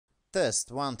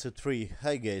Test 1, 2, 3.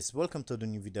 Hi guys, welcome to the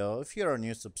new video. If you're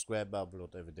new, subscribe,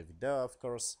 upload every day video, of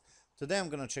course. Today I'm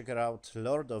gonna check it out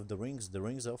Lord of the Rings, The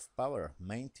Rings of Power,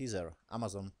 main teaser,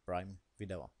 Amazon Prime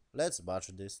Video. Let's watch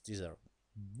this teaser.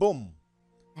 Boom!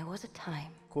 There was a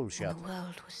time Cool when shot. the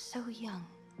world was so young.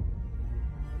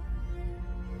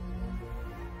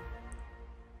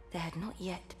 There had not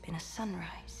yet been a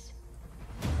sunrise.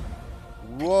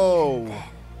 Whoa! Even then,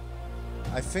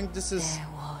 I think this is there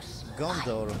was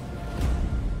Gondor. light.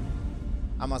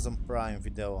 Amazon Prime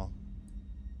Video.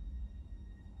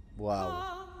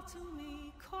 Wow.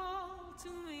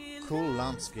 Cool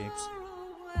landscapes.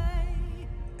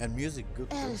 And music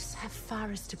good too. Elves have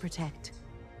forests to protect.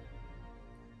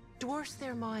 Dwarfs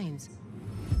their mines.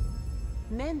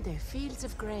 Men their fields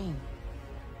of grain.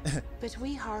 But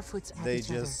we Harfoots have They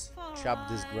each other. just chop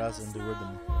this grass in the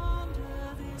rhythm.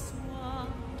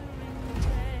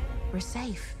 We're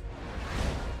safe.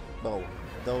 Whoa,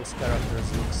 those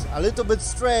characters looks a little bit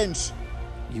strange.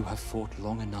 You have fought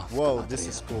long enough. Whoa, Galadriel. this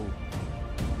is cool.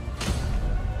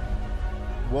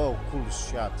 Whoa, cool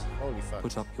shot. Holy fuck.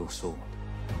 Put up your sword.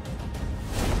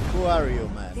 Who are you,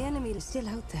 The man? enemy is still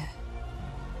out there.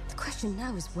 The question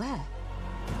now is where?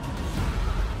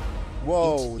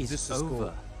 Whoa, It is this is over.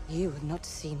 cool. You have not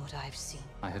seen what I've seen.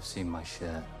 I have seen my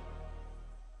share.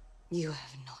 You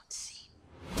have not seen.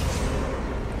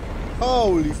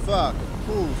 Holy fuck,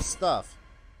 cool stuff.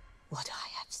 What I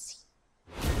have seen.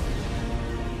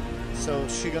 So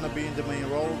she gonna be in the main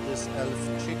role, this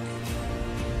elf chick.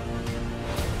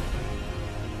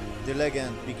 The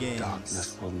legend begins.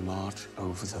 Darkness will march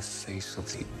over the face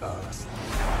of the earth.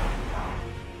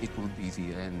 It will be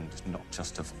the end, not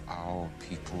just of our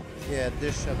people, Yeah,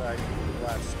 this shot I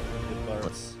watched with the but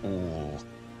birds. all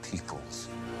peoples.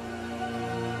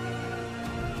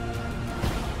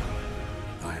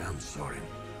 I am sorry,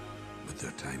 but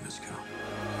their time has come.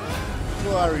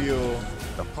 Who are you?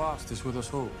 The past is with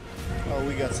us all. Oh,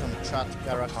 we got some chat The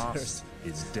characters. past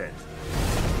is dead.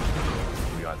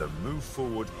 We either move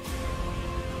forward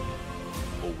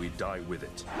or we die with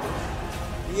it.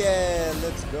 Yeah,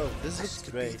 let's go. This This looks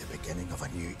could be great. the beginning of a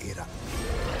new era.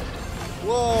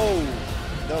 Whoa,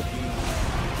 doggy.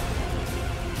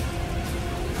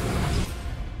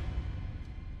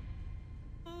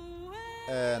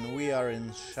 And we are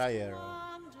in Shire.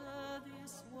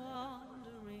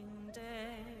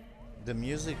 The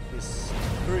music is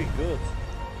pretty good.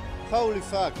 Holy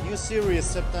fuck, new series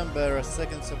September,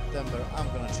 2nd September. I'm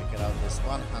gonna check it out this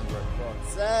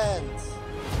 100%.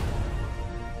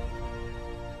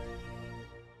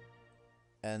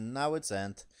 And now it's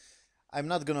end. I'm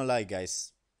not gonna lie,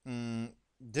 guys.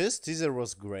 This teaser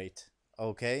was great,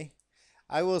 okay?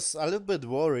 I was a little bit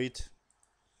worried,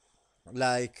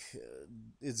 like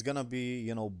it's gonna be,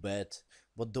 you know, bad.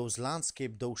 But those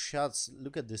landscape, those shots,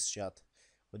 look at this shot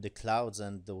with the clouds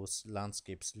and those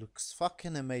landscapes, looks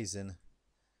fucking amazing.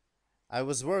 I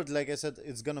was worried, like I said,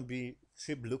 it's gonna be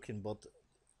cheap looking, but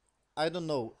I don't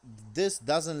know. This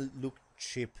doesn't look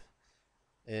cheap.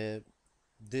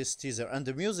 This teaser, and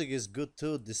the music is good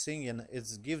too. The singing,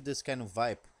 it's give this kind of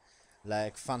vibe,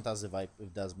 like fantasy vibe,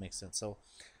 if that makes sense. So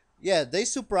yeah, they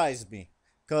surprised me,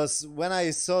 because when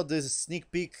I saw this sneak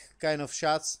peek kind of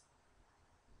shots,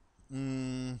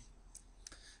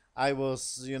 I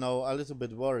was, you know, a little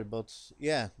bit worried, but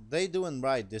yeah, they doing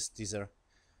right this teaser.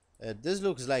 This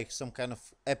looks like some kind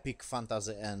of epic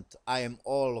fantasy, and I am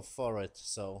all for it.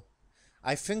 So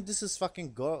I think this is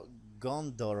fucking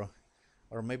Gondor.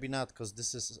 Or maybe not, because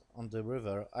this is on the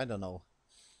river. I don't know.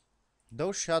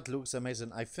 Those shot looks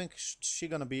amazing. I think she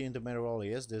gonna be in the main role.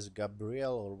 Yes, this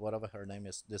Gabrielle or whatever her name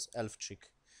is. This elf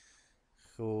chick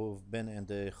who've been in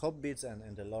the Hobbits and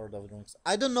in the Lord of the Rings.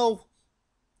 I don't know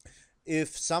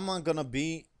if someone gonna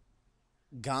be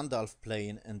Gandalf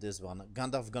playing in this one.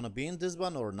 Gandalf gonna be in this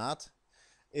one or not?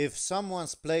 If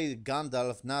someone's played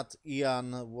Gandalf, not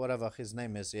Ian, whatever his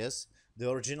name is, yes, the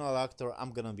original actor,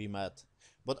 I'm gonna be mad.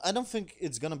 But I don't think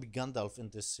it's gonna be Gandalf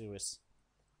in this series.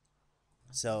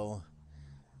 So,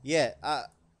 yeah,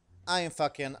 I am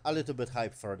fucking a little bit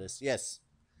hyped for this. Yes,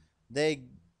 they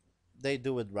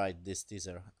do it right, this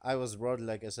teaser. I was worried,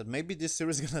 like I said, maybe this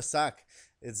series gonna suck.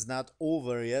 It's not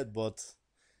over yet, but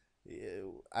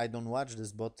I don't watch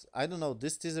this. But I don't know,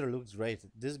 this teaser looks great.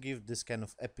 This gives this kind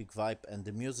of epic vibe, and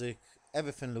the music,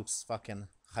 everything looks fucking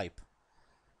hype.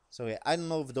 So yeah, I don't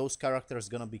know if those characters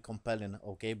gonna be compelling,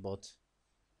 okay, but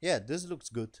yeah, this looks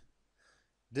good.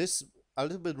 This a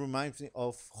little bit reminds me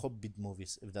of Hobbit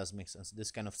movies, if that makes sense. This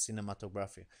kind of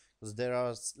cinematography, because there are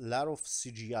a lot of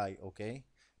CGI. Okay,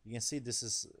 you can see this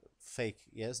is fake.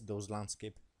 Yes, those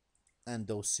landscape and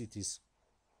those cities.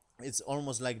 It's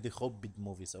almost like the Hobbit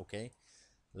movies. Okay,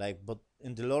 Like, but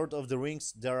in the Lord of the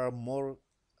Rings there are more,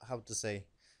 how to say,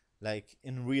 like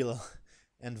in real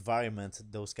environment,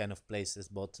 those kind of places,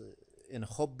 but in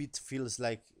Hobbit feels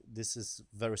like this is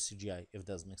very CGI, if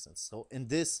that makes sense. So in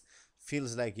this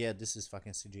feels like, yeah, this is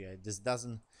fucking CGI. This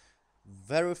doesn't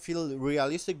very feel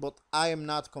realistic, but I am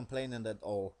not complaining at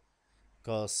all,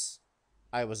 because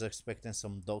I was expecting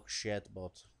some dog shit,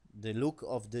 but the look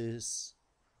of this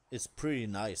is pretty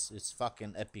nice. It's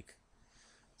fucking epic.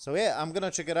 So yeah, I'm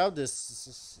gonna check it out.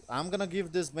 I'm gonna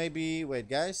give this maybe, wait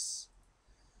guys,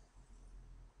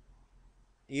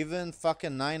 even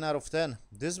fucking 9 out of 10.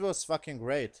 This was fucking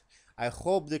great. I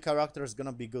hope the character is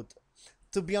gonna be good.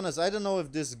 To be honest, I don't know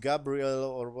if this Gabrielle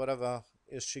or whatever,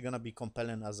 is she gonna be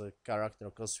compelling as a character,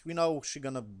 because we know she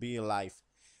gonna be alive.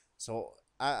 So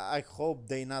I hope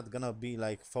they not gonna be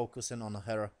like focusing on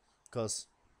her, because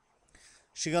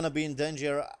she gonna be in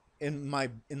danger. In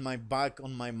my back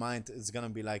on my mind, it's gonna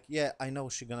be like, yeah, I know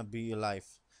she gonna be alive,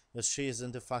 because she is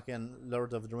in the fucking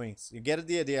Lord of the Rings. You get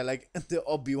the idea, like in the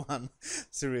Obi-Wan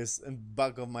series, in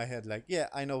back of my head, like, yeah,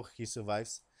 I know he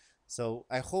survives. So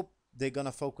I hope they're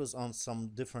gonna focus on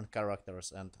some different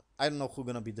characters, and I don't know who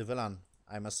gonna be the villain.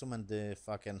 I'm assuming the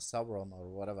fucking Sauron or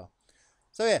whatever.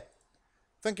 So yeah,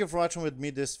 thank you for watching with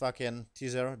me this fucking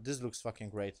teaser. This looks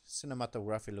fucking great.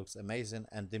 Cinematography looks amazing,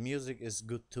 and the music is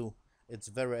good too. It's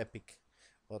very epic.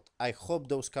 But I hope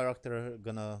those characters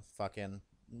gonna fucking,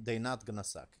 they not gonna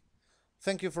suck.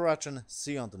 Thank you for watching.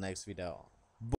 See you on the next video.